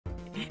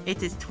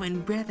It's his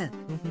twin brother.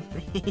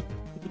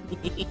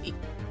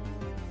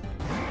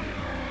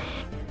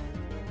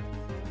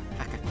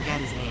 Fuck, I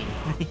forgot his name.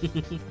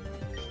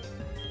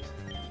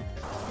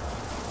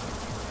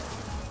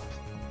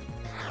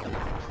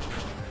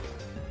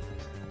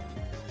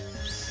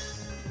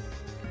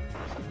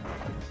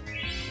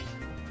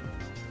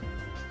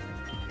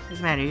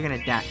 Doesn't matter, you're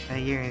gonna die.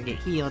 You're gonna get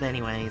healed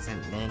anyways,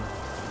 and then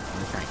I'm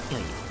gonna try to kill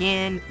you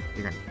again.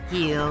 You're gonna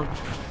heal.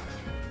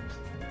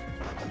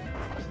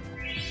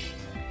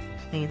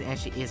 I think it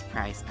actually is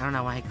Price. I don't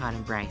know why I called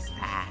him Bryce.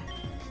 Ah.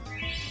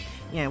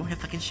 Yeah, what a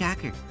fucking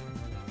shocker.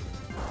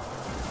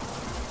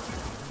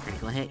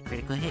 Critical hit,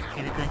 critical hit,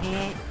 critical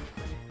hit.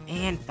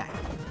 And fire.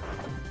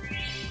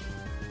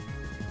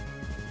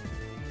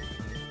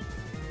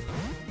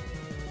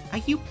 Are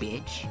you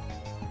bitch?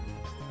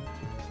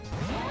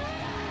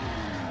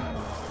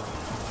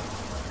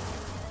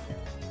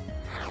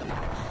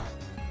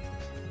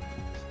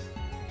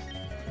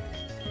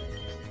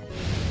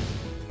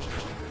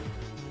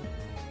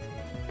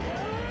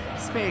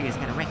 Asparagus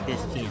gonna wreck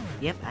this gym.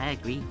 Yep, I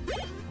agree.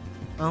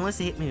 Well, unless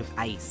the hit move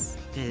Ice,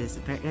 because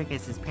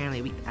Asparagus is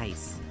apparently weak to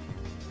Ice.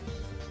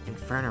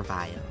 Inferno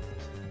Vial.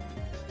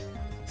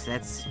 So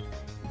that's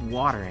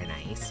water and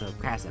ice, so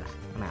Crab's it out.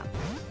 I'm out.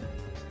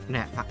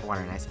 Not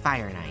water and ice,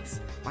 fire and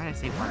ice. Why did I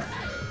say water?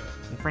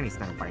 Inferno's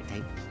not a water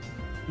type.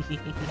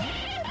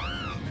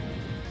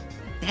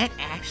 That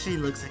actually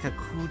looks like a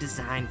cool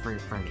design for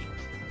Inferno.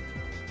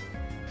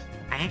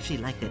 I actually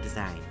like that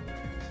design.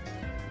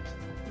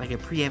 Like a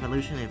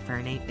pre-evolution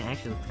Infernape, that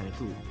actually looks kinda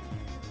cool.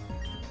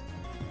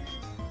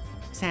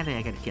 Sadly,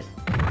 I gotta kill it.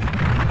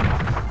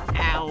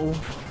 Ow!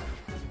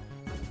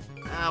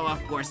 Oh,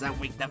 of course I'm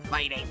weak to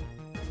fighting.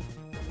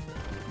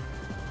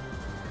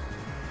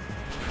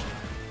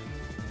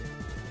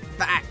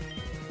 Fuck!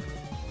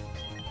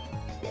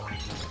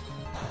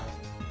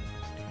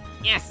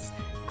 Yes!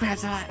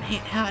 Crab's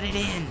held it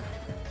in!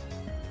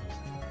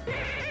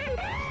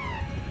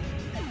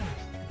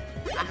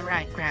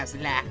 Alright, Crab's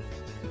left.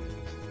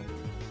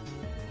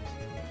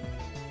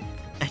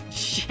 A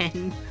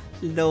Gen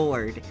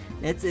Lord.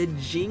 That's a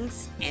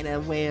Jinx and a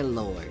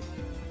Wailord.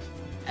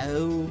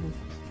 Oh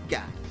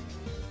god.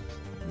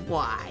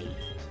 Why?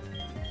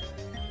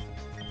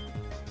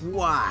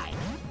 Why?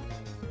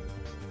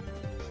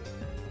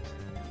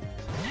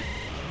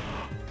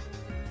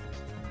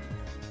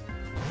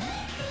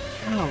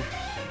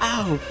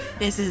 Oh,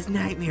 this is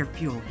nightmare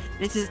fuel.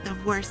 This is the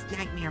worst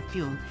nightmare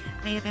fuel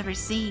I have ever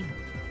seen.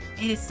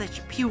 It is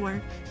such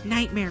pure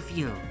nightmare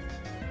fuel.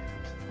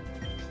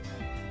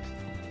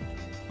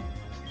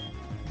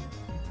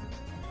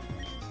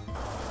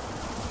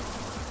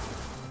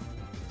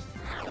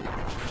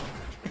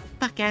 Get the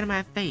fuck out of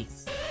my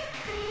face.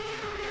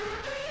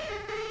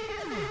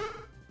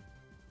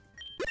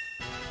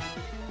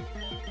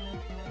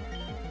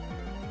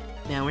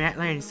 No, we're not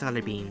learning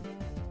Solar Beam.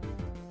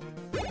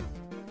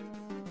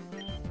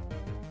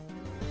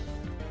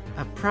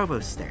 A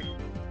Proboster.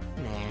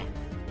 Nah.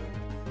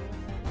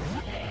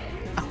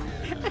 Oh.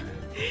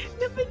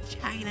 The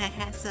vagina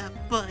has a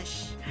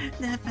bush.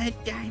 The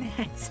vagina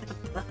has a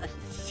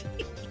bush.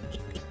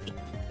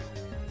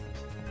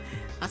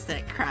 I'll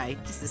start crying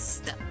just the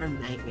stuff from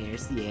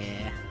nightmares,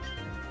 yeah.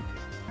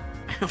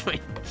 My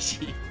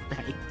cheap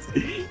nights.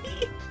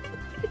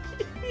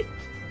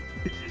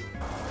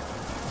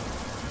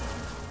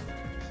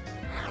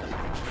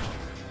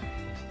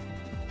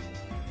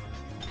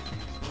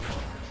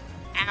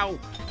 Ow!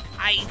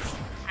 Ice!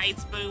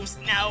 Ice boost!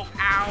 No!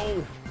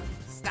 Ow!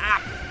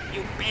 Stop!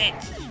 You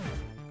bitch!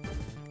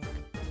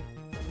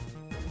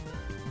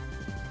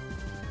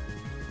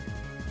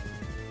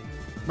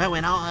 But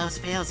when all else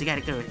fails, you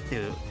gotta go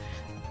through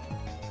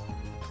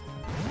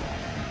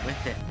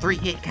with the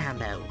 3-hit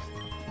combo.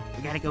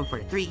 You gotta go for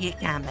the 3-hit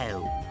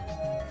combo.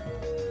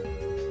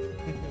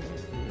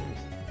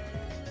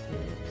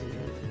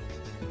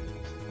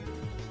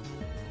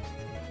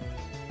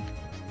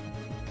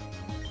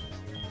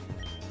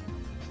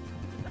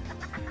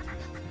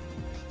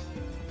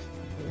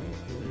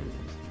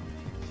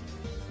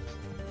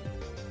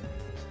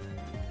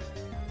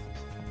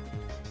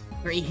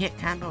 Three-hit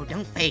combo,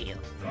 don't fail.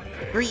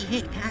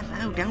 3-hit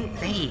combo, don't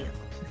fail.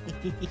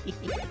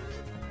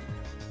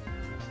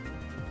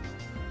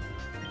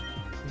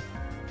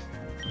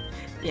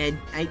 Yeah,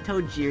 I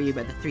told Jiri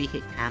about the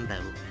 3-hit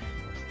combo,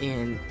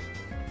 and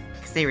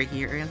because they were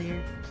here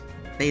earlier,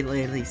 they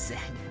literally said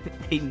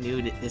they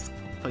knew that this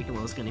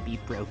Pokemon was going to be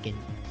broken.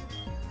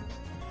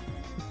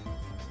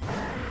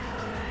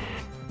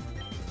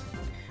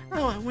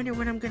 Oh, I wonder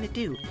what I'm going to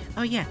do.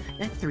 Oh yeah,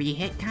 that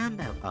 3-hit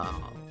combo.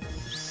 Oh,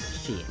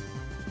 shit.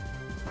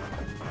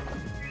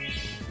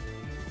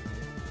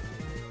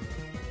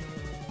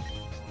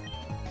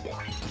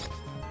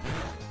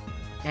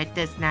 That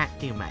does not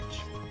do much.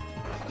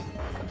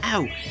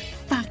 Oh,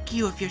 fuck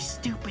you if you're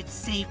stupid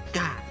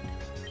Safeguard.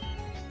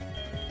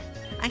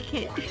 I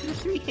can't do the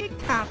 3-hit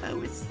combo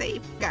with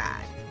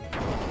Safeguard.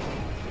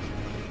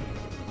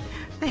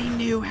 They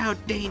knew how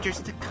dangerous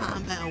the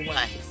combo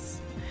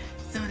was,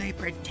 so they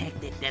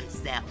protected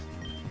themselves.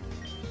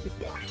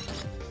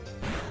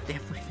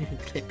 Definitely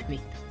didn't clip me.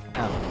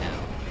 Oh no.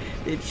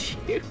 Did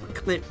you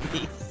clip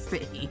me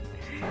saying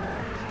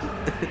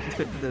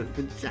the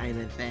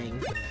vagina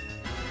thing?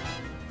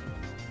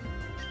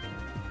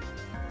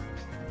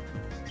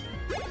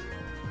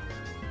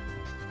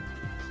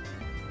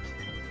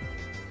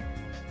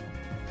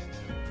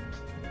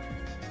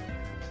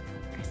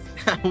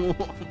 Oh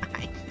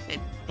my goodness.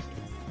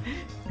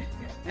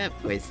 Of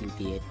course you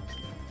did.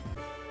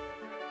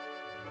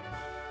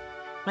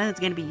 Well, it's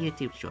gonna be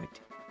YouTube short.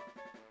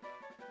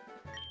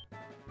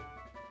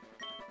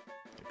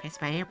 Impressed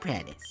by your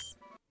prowess.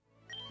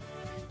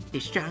 With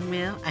your strong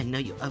will, I know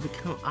you'll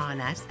overcome all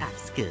life's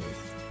obstacles.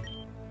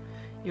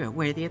 You are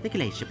worthy of the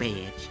Glacier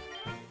Badge.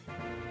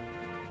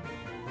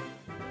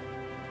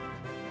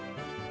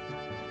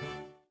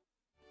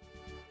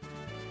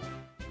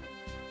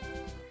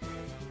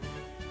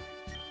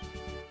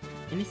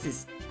 And this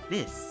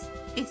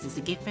is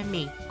a gift from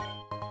me.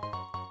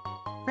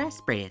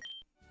 Frost Breath.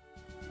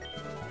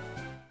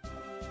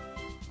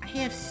 I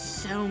have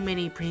so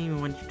many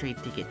Premium Wonder Trade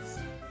tickets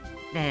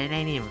that it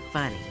ain't even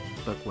funny,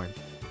 Bookworm.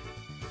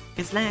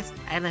 Cause last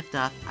I left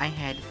off, I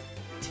had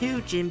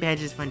 2 gym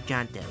badges from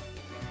Johto.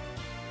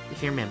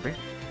 If you remember.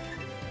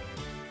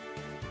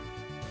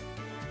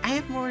 I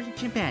have more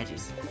gym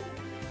badges.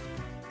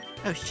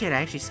 Oh shit,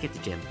 I actually skipped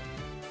the gym.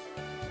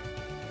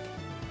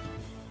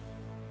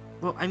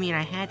 Well, I mean,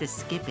 I had to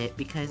skip it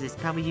because it's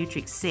probably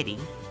Utrecht City.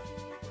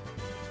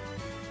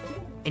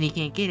 And you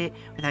can't get it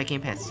without getting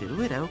past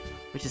Sudowoodo,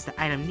 which is the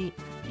item you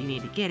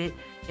need to get it,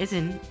 is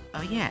in,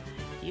 oh yeah,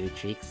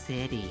 Utrecht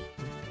City.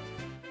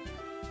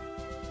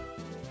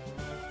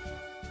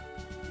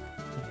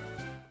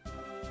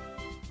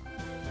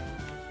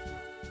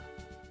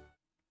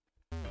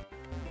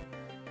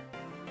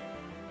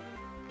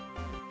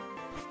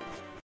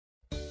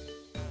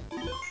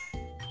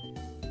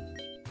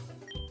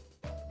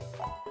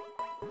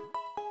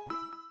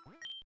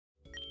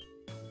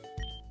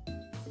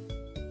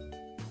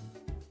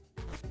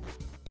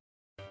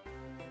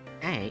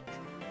 Alright,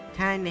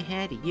 time to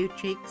head to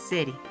Utrecht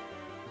City.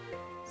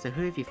 So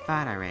who have you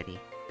fought already?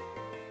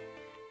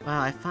 Well,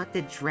 I fought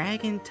the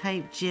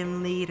Dragon-type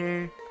gym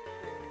leader.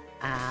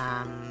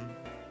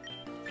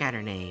 Got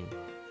her name.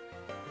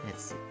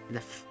 It's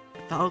the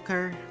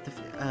Falker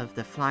of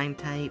the flying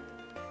type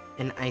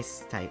and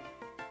ice type.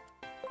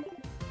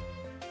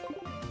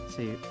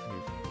 So you've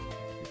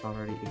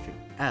already Utrecht.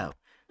 Oh.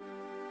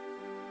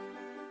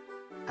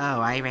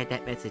 Oh, I read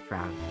that message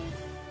wrong.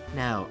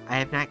 No, I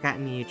have not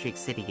gotten to Utrecht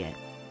City yet.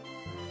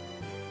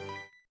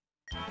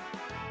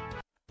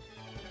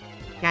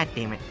 God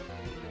damn it.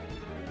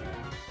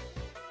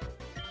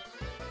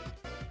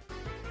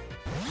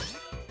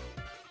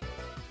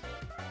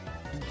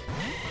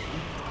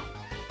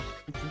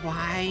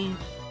 Why?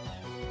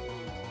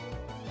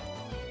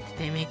 Did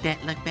they make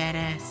that look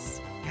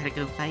badass? Gotta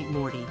go fight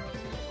Morty.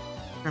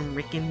 From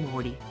Rick and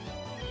Morty.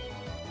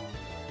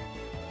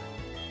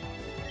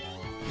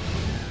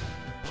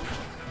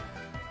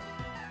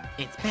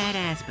 It's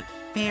badass, but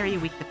very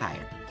weak to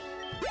fire.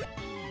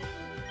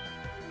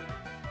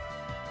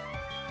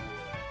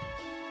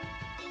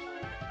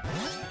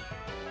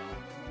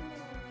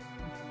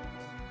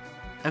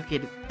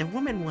 Okay, the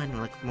woman one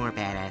looked more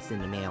badass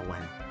than the male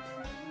one.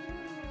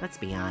 Let's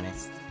be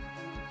honest.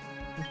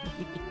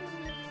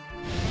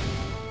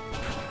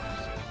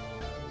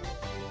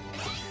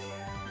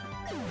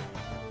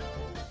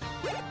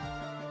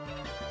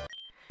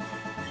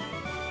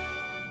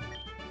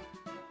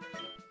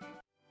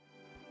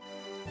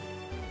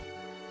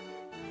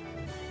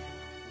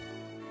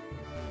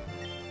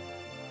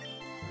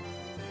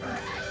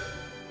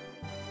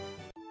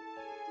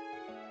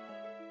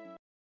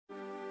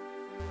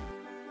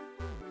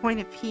 Point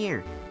of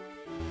here.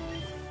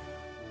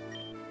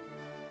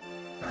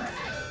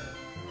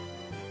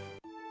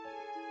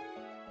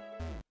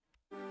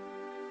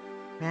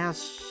 Well,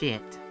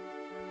 shit.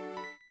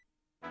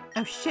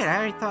 Oh shit,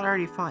 I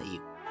already fought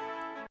you.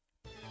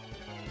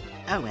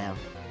 Oh well.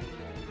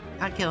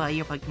 I'll kill all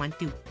your Pokemon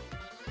too.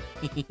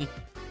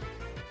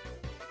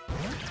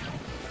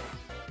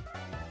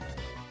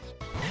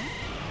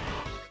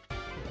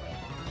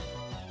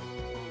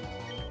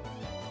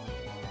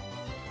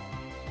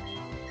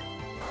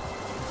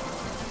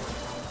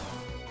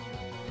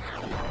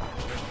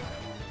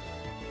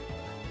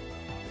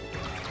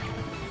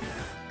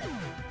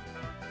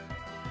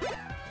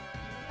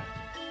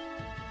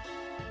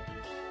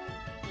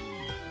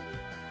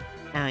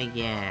 Oh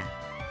yeah.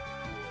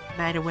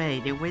 By the way,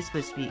 there was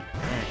supposed to be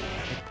a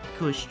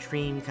cool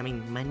stream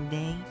coming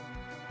Monday.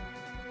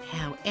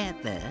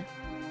 However,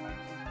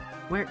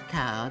 work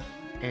called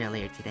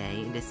earlier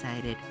today and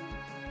decided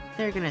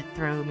they're gonna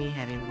throw me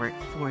having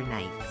worked 4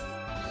 nights.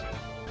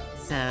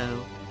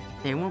 So,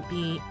 there won't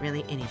be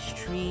really any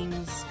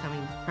streams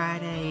coming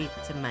Friday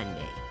to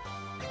Monday.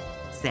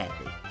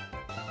 Sadly.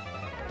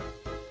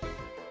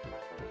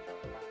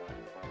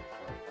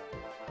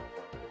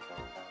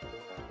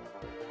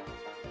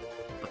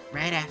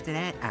 Right after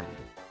that, I'm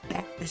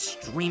back to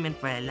streaming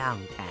for a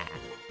long time.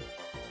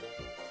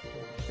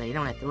 So you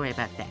don't have to worry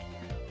about that.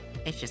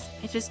 It's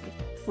just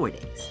 4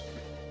 days.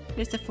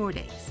 Just the 4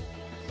 days.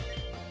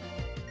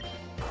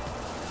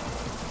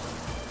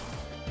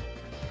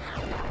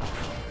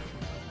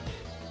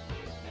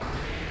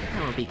 I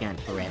won't be gone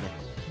forever.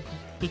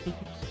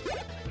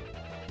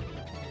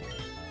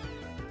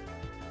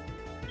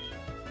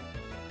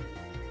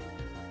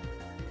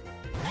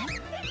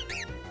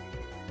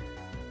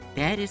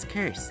 That is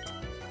cursed.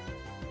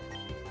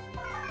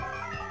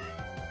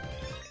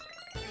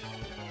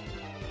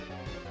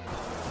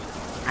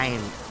 I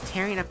am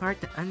tearing apart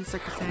the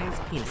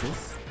uncircumcised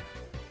penises.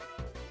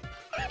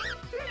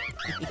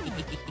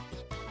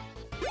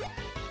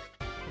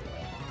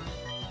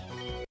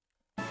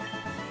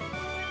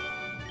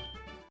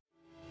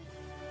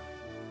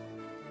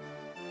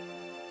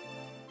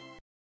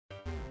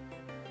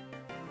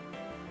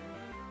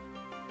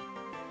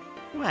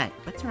 What?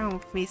 What's wrong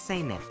with me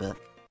saying that, Book?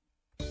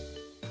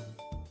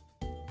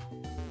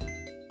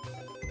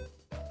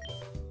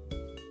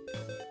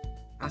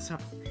 Also,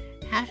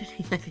 how did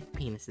he look at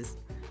penises?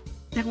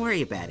 Don't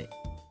worry about it.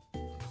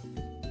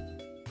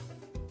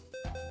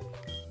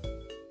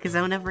 Cause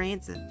I'll never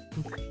answer.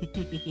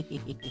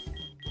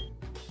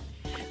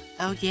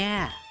 Oh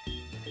yeah!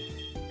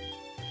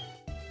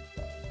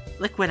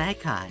 Look what I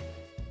caught!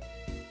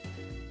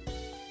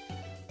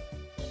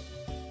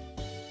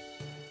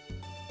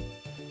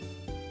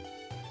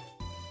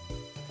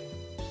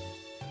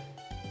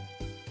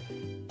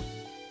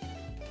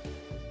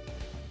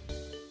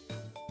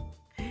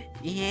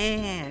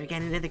 Yeah, we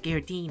got another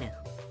Giratina.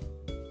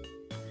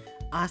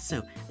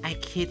 Also, I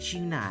kid you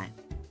not.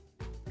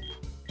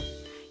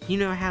 You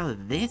know how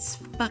this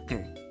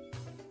fucker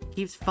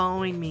keeps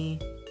following me?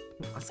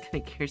 I was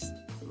gonna curse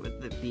with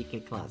the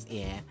beacon claws.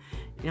 Yeah.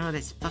 You know how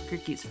this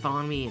fucker keeps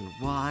following me in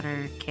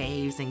water,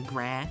 caves, and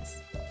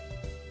grass?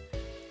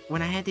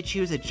 When I had to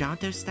choose a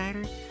Johto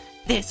starter,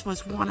 this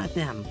was one of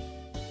them.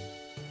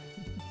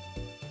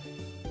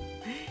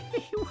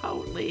 He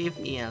won't leave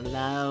me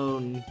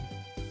alone.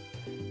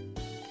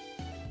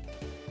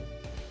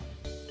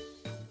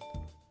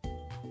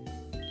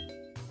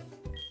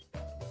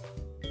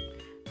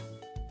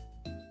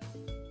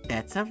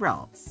 That's a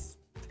Ralts.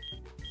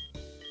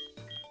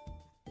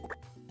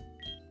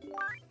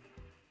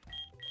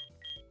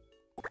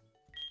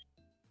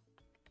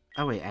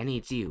 Oh wait, I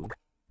need you.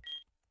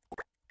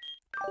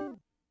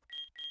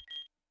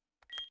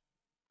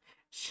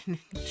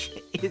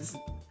 Shinichi is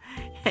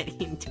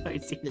heading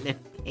towards your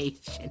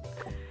location.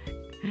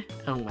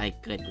 Oh my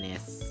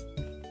goodness.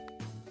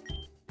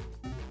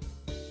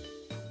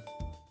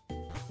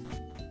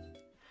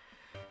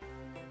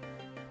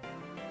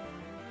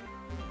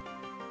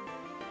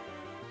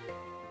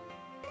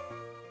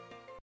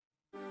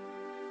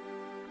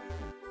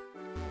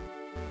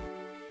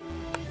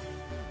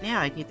 Now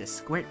I get the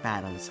squirt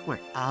bottle and squirt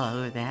all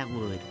over that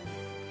wood.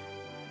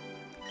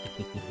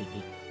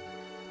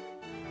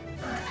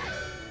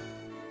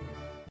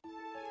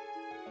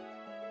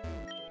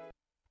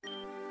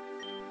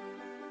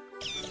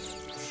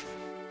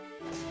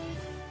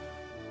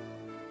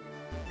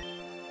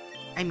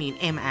 I mean,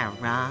 am I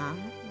wrong?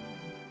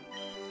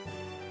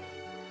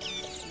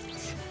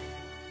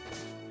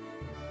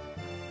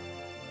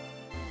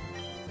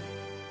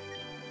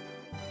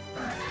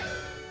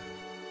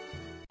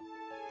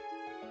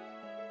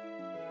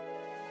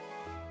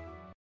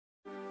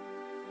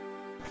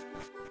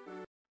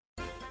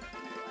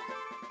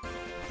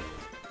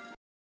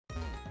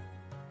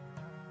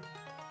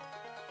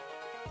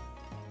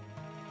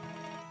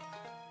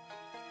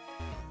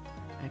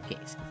 Okay,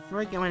 so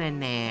before going in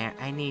there,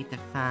 I need to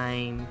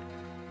find...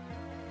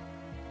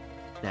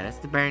 No, that's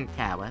the burn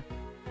tower.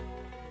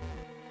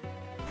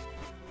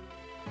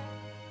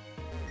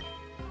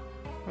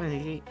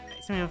 Something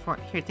before.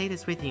 Here, take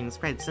this with you and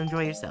spread it, so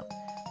enjoy yourself.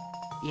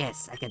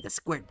 Yes, I got the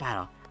squirt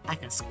bottle. I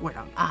can squirt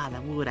on all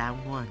the wood I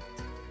want.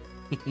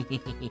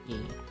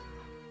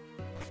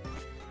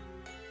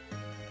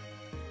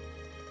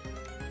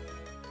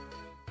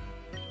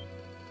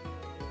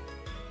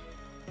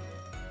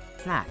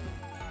 Fly.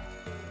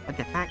 What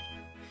the fuck?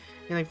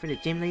 You're looking for the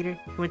gym leader?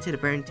 He went to the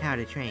burn tower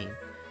to train.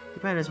 He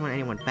probably doesn't want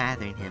anyone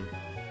bothering him.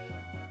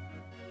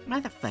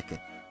 Motherfucker.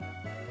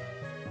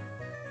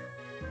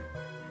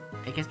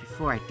 I guess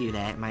before I do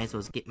that, I might as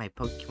well get my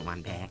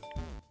Pokemon back.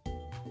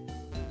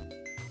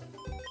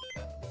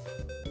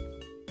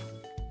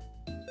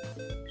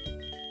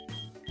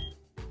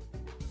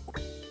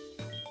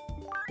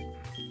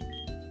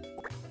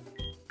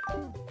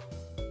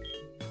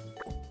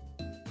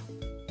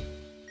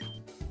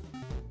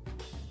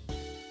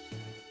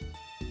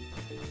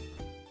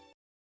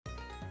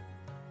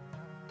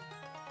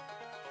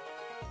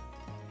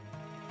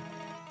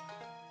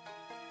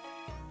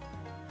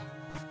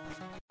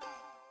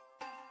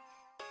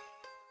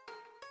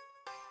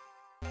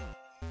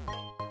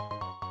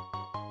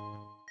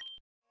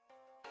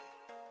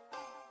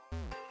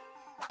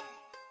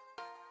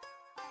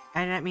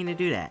 I did not mean to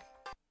do that.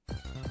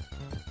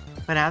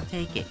 But I'll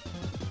take it.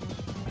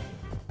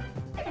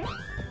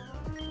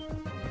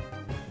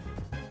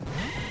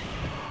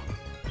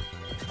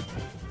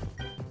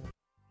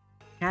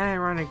 How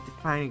ironic to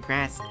find a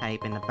grass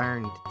type in the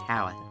burned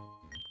tower.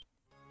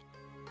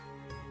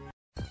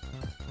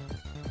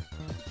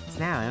 So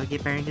now it'll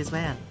get burned as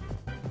well.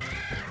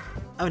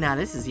 Oh, now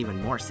this is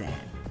even more sad.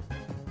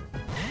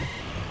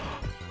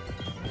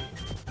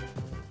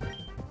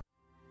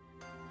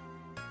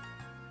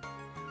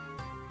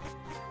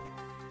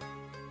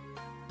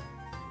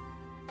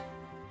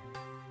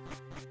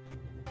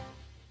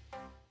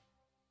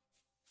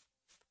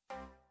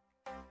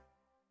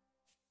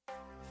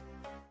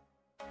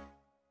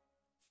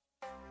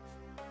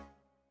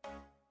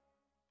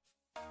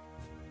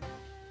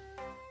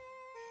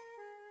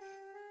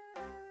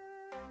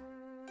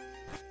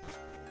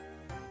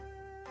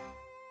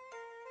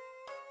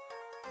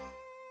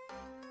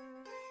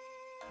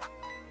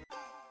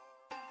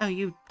 Oh,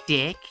 you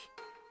dick.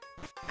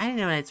 I didn't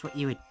know that's what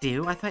you would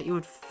do. I thought you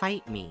would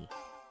fight me.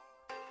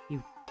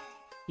 You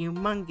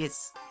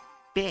humongous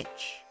bitch.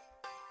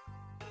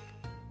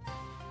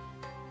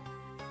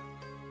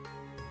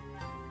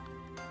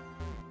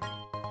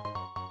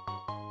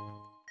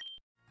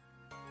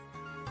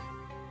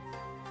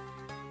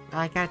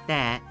 Well, I got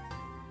that.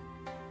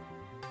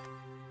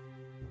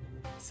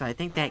 So I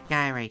think that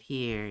guy right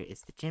here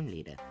is the gym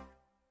leader.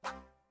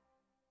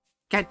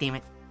 God damn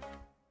it.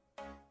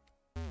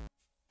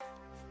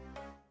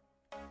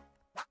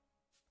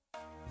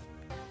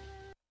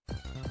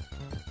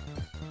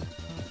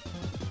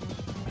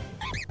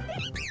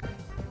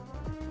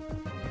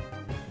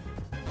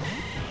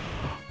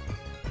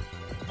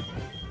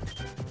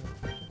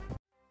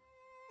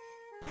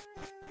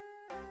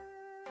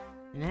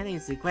 And that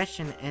leaves the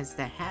question as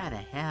to how the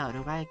hell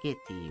do I get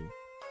to you?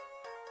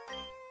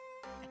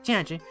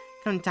 Challenger,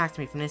 come and talk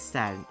to me from this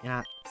side, and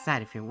I'll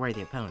decide if you're a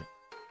worthy opponent.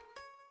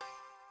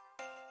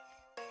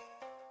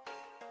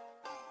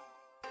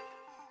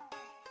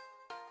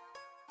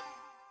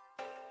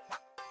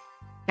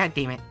 God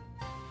damn it.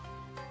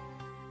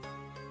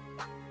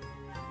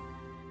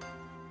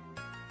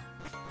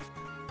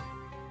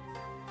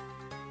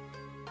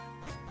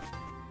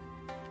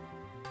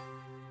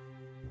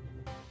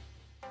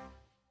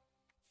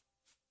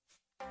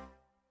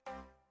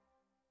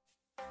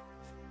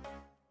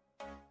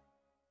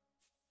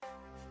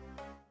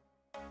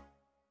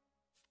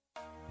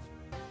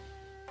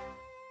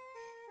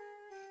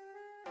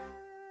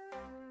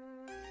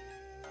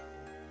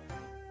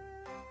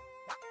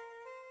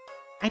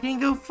 I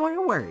didn't go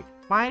forward.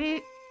 Why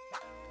did...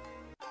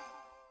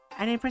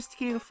 I didn't press the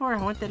key before.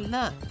 I want the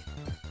luck.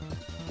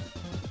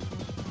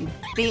 You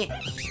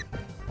bitch.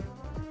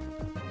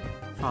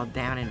 Fall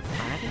down in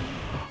front of him?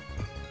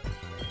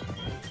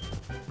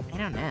 I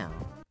don't know.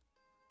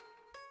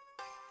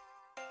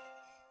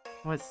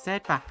 What's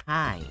said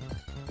behind?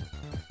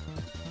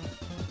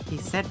 He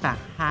said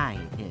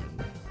behind him.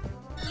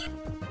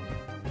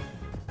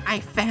 I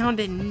found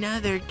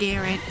another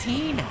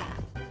Giratina!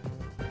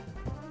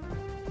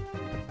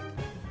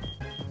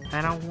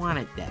 I don't want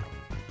it though.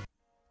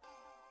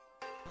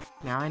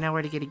 Now I know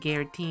where to get a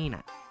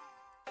Giratina.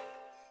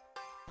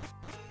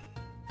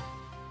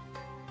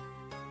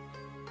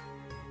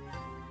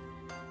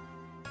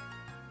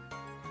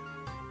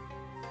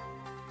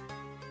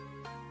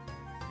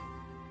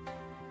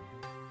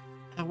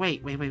 Oh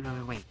wait.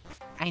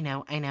 I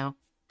know.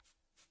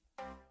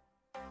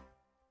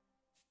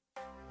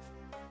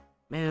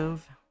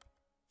 Move.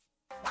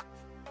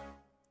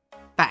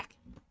 Back.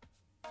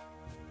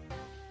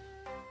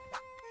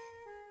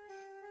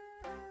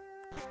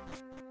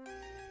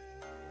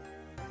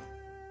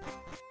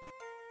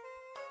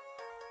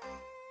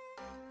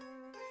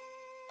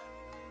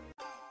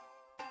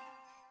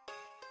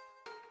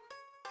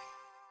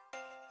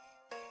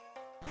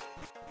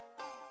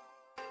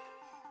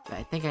 So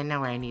I think I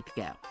know where I need to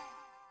go.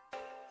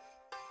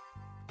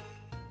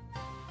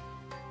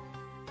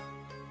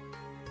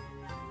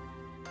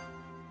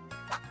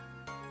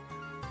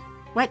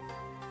 What?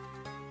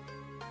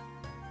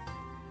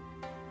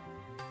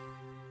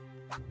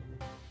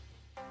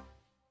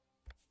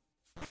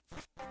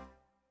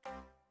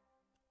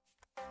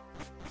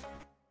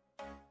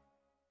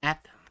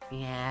 Up?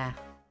 Yeah.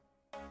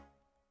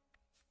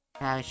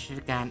 Probably should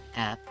have gone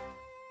up.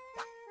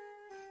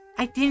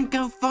 I didn't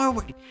go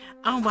forward!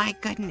 Oh my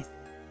goodness!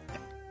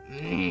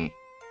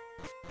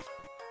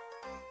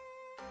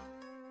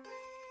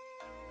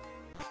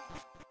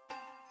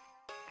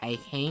 I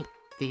hate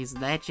these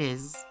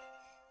ledges.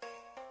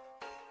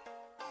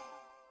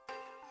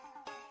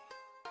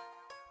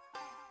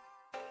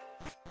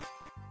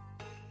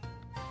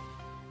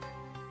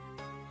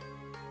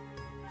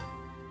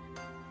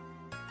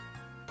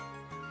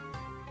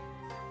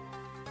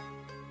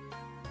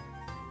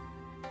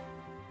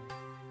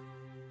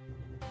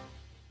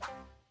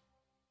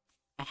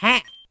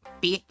 Aha!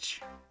 Bitch!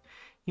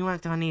 You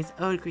walked on these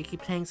old creaky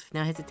planks with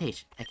no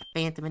hesitation, like a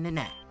phantom in the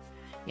night.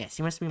 Yes,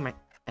 you must be my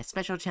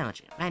special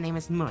challenger. My name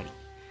is Morty.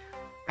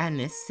 I'm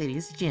this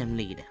city's gym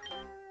leader.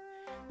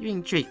 You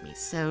intrigue me,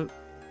 so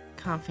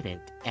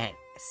confident at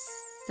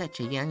such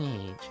a young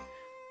age.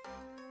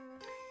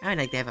 I would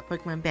like to have a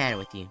Pokemon battle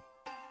with you.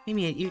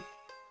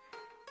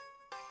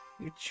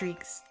 your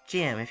Treecks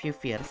gym if you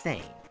feel the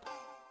same.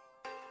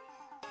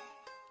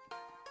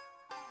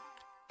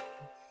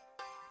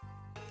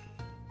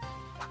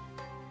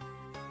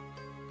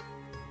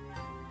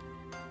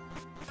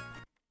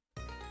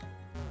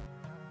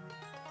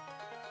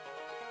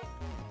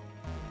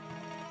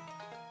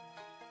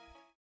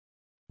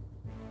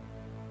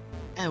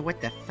 Oh,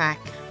 what the fuck?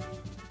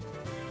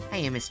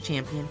 Hey, Miss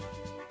Champion.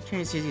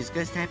 Trainers use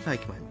ghost type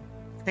Pokemon.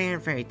 They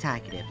aren't very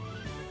talkative,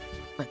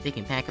 but they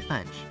can pack a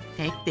punch.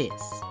 Take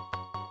this.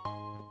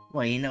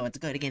 Well, you know what's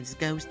good against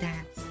ghost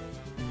types?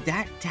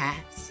 Dark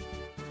types.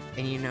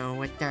 And you know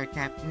what dark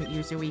type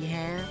user we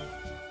have?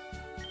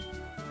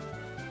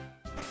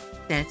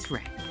 That's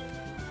right.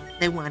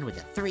 The one with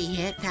a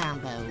 3-hit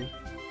combo.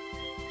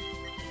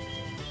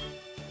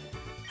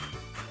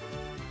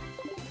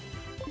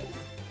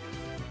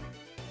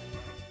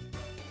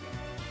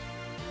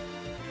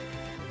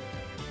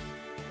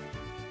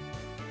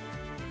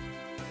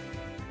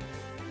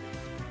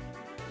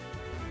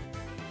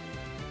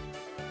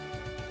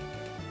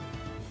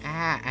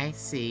 Ah, I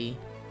see.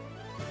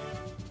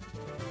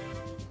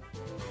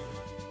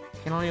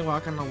 Can only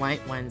walk on the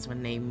white ones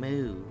when they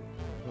move,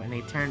 when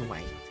they turn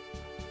white.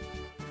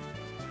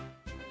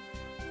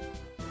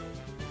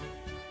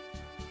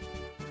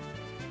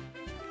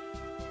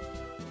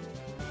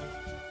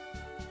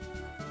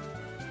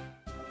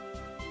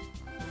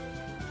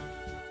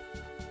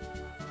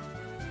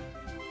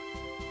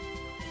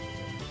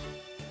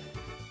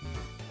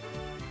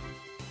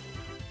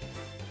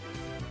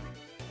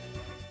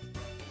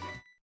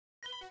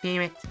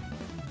 Damn it.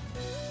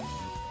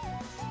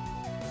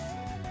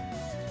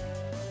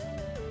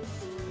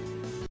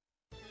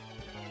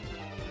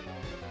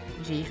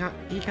 Gee,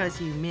 he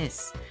calls you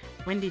Miss.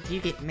 When did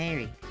you get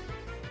married?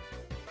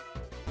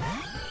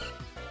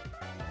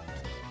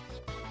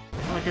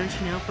 Oh, don't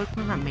you know?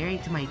 Pokemon are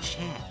married to my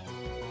chat.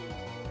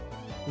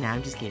 Nah,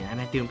 I'm just kidding. I'm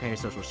not doing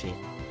parasocial shit.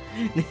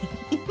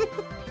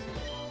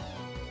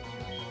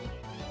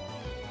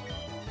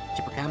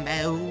 Triple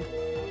combo.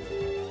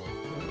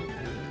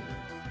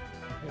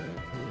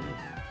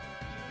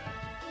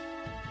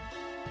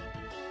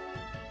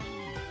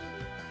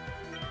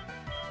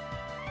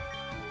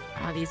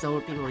 All these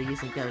old people are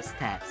using ghost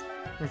types.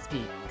 Must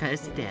be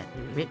cursed to death.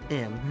 Rip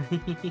them.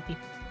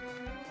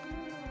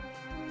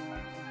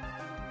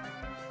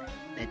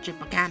 The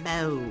triple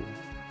combo.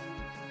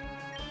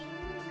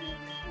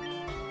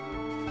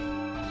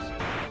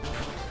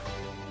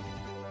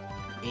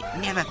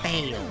 It never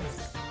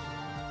fails.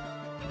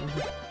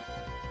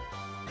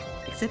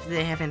 Except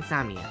they have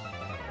insomnia.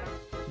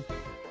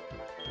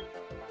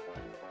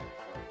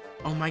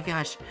 Oh my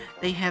gosh,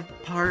 they have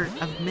part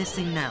of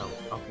missing now.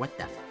 Oh, what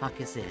the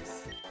fuck is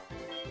this?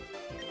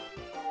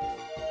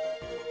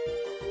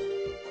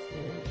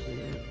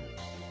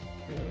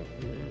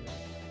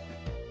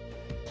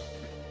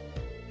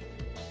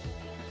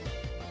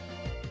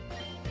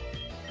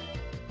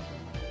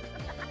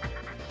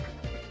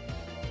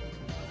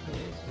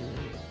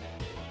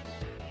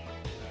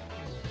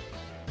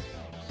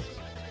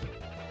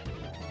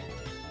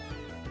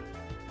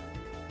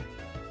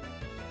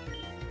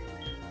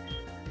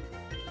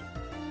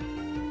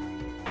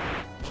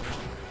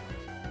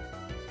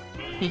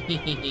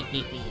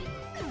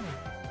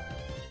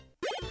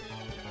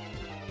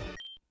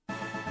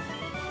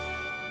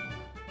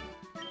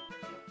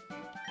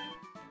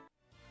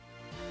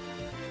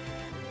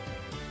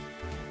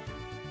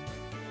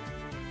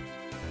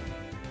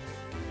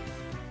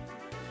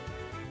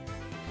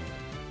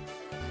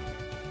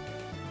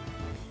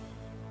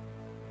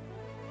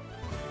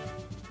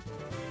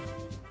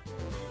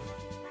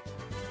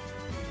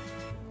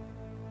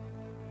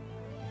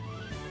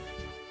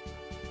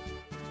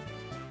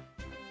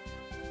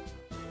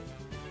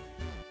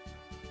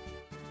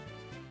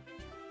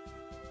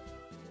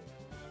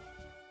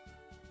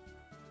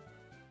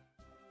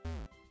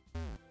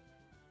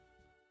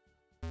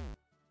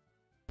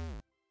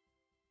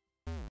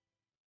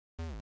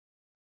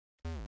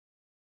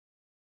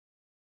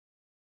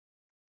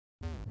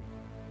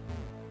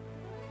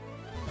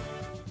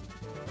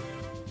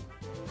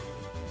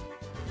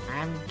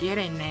 I'm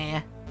getting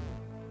there.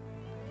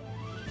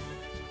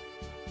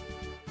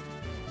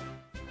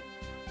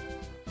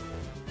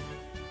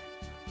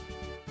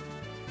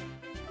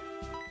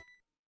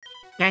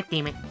 God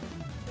damn it.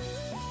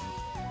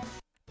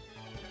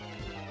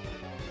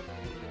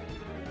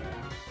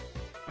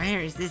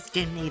 Where is this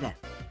gym leader?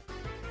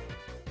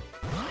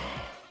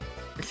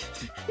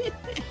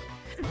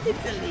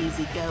 It's a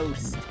lazy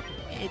ghost.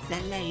 It's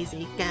a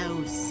lazy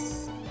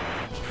ghost.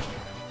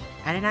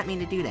 I did not mean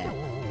to do that.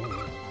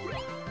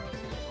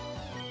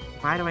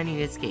 Why do I need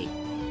to escape?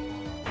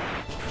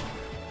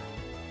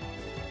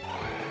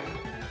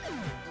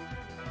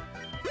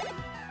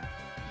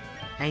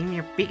 I'm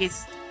your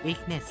biggest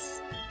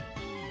weakness.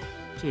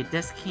 To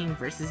Dusk King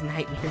versus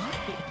Nightmare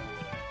King.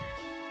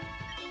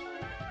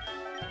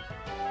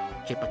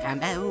 Triple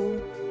combo.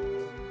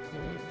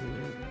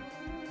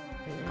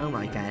 Oh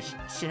my gosh.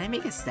 Should I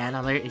make a stat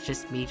alert? It's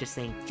just me just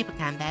saying triple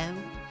combo.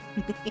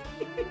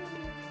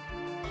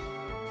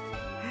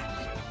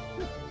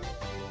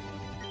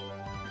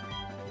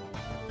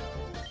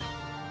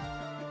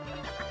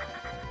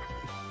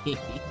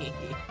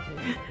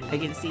 I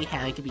can see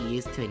how it could be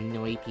used to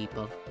annoy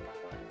people.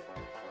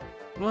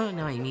 Well,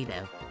 annoy me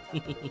though.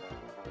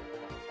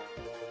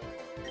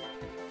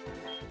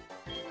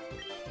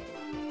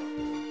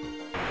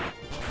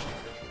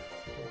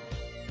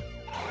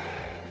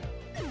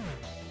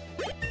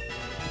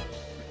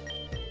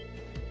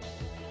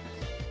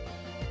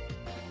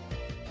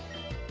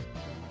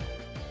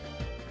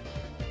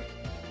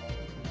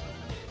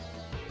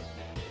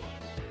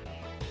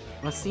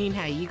 Well, seeing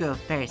how you go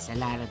first a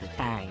lot of the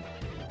time,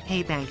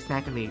 payback's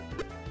not gonna be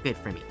good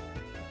for me.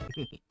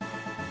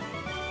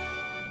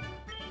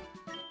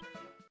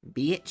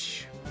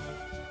 Bitch.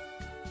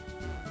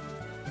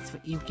 That's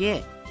what you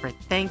get for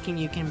thinking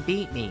you can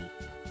beat me.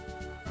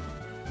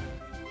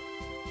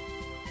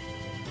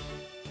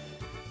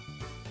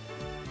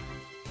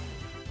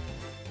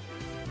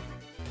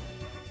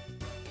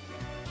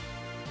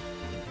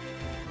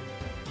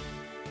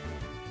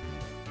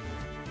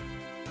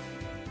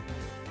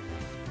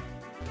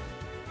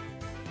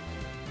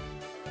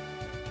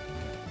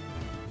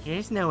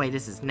 There's no way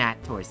this is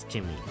not towards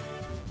Jimmy.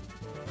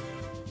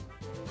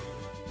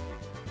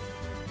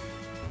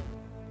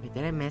 Wait,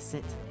 did I miss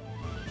it?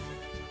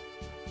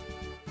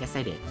 Yes,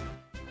 I did.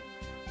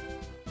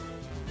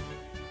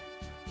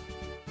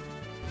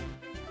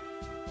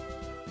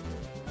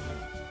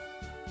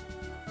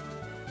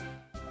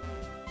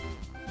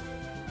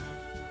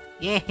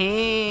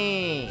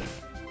 Yay!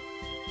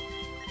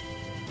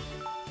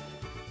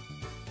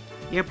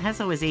 Your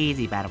puzzle was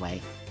easy, by the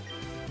way.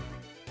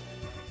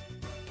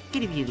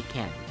 Good of you to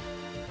come.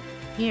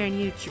 Here in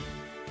you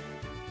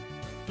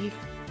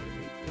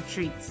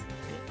treats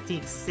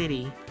Deep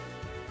City.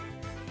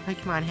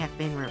 Pokemon have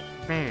been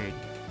revered.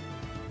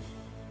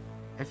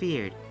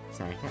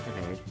 Sorry, not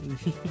revered.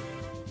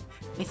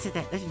 They said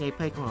that legendary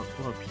Pokemon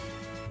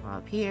will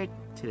appear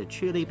to the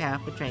truly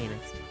powerful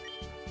trainers.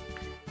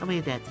 I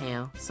believe that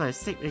tale, so I've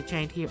secretly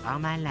trained here all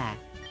my life.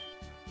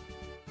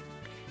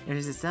 And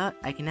as a result,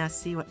 I can now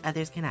see what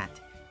others cannot.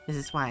 This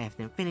is why I have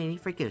an affinity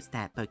for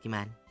Ghost-type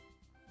Pokemon.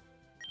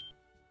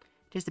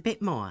 Just a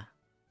bit more.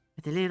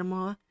 With a little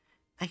more,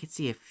 I could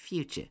see a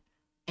future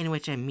in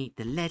which I meet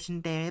the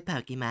legendary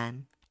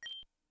Pokemon.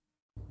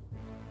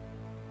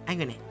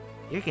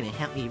 You're gonna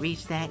help me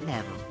reach that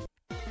level.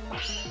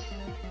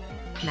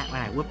 Not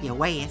when I whoop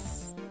your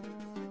ass.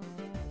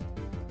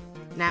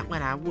 Not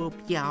when I whoop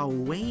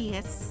your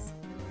ass.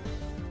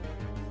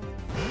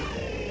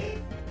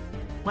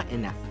 What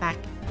in the fuck?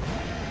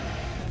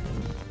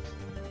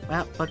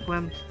 Well,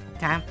 Bookworm,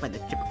 time for the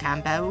triple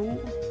combo.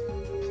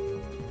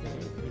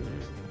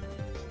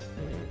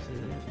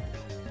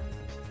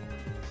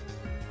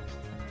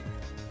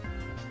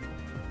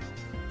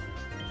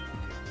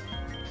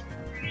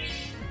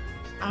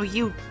 Oh,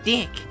 you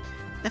dick!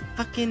 The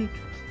fucking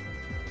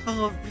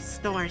full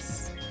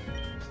restores.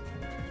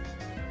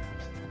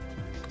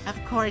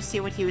 Of course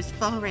you would use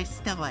full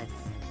restores.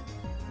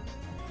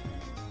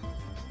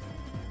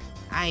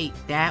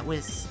 That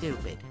was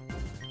stupid.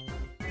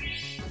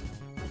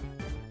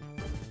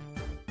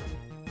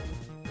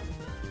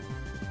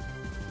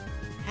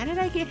 How did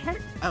I get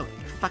hurt? Oh,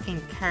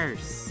 fucking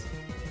curse.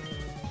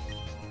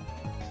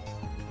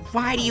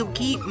 Why do you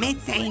keep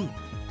missing?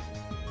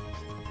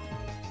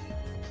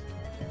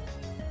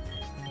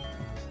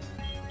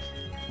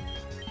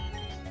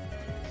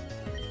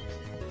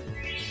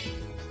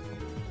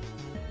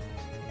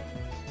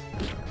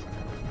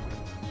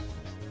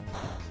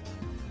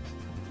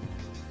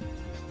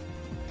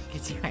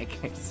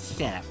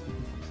 Shut up.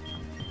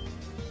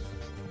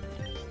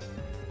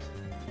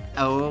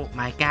 Oh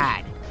my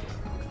god.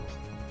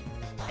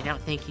 I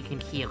don't think you can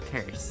heal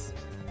Curse.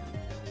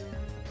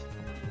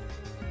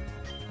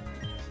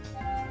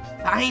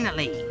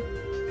 Finally!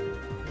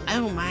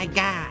 Oh my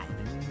god.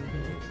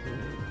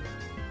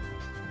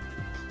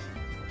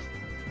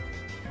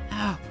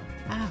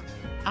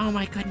 Oh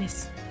my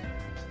goodness.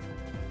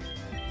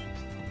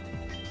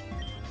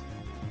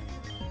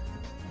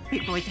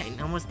 Big Boy Titan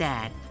almost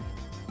died.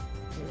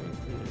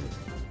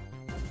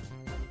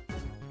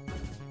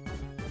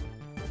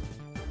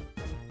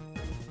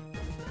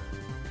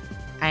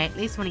 I at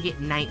least want to get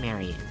Nightmare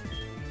in.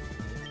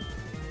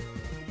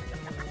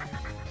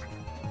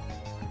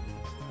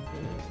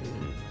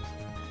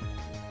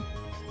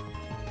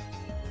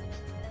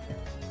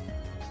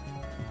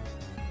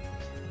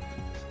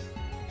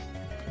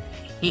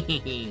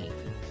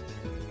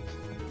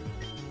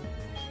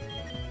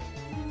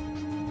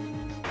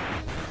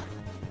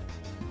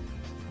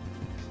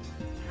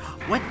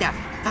 What the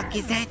fuck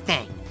is that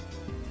thing?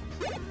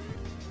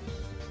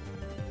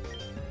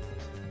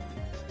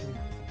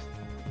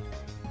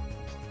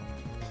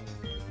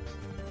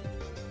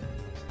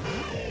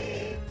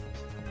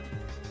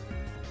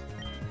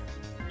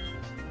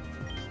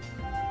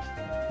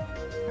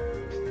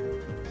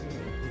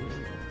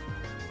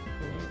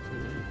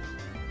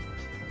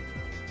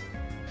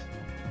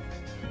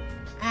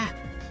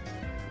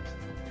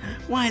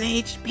 One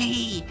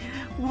HP!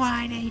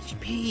 1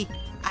 HP!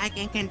 I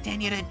can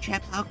continue the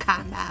triple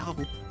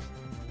combo!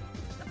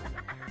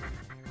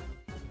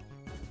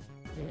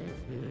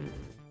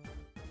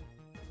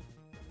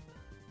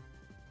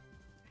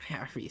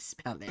 however you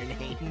spell their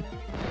name.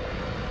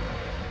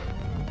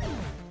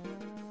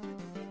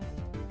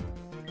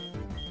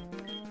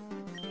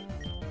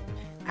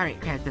 Alright,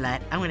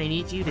 Craftalot, I'm gonna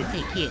need you to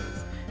take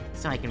hits,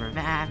 so I can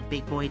revive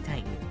Big Boy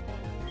Titan.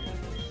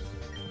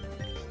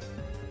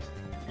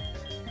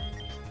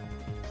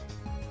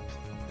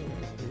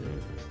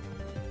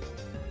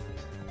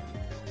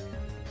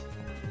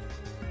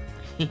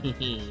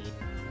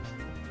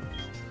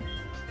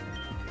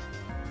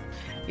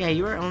 Yeah,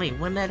 you were only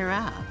one letter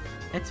off.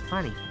 That's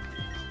funny.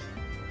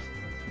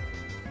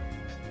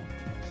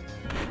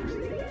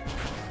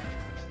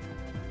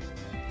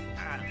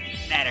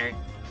 Better.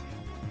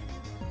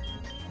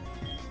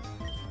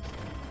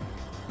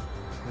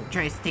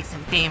 Try to take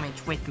some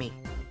damage with me.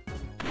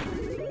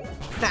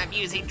 Stop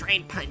using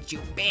Drain Punch, you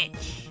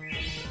bitch!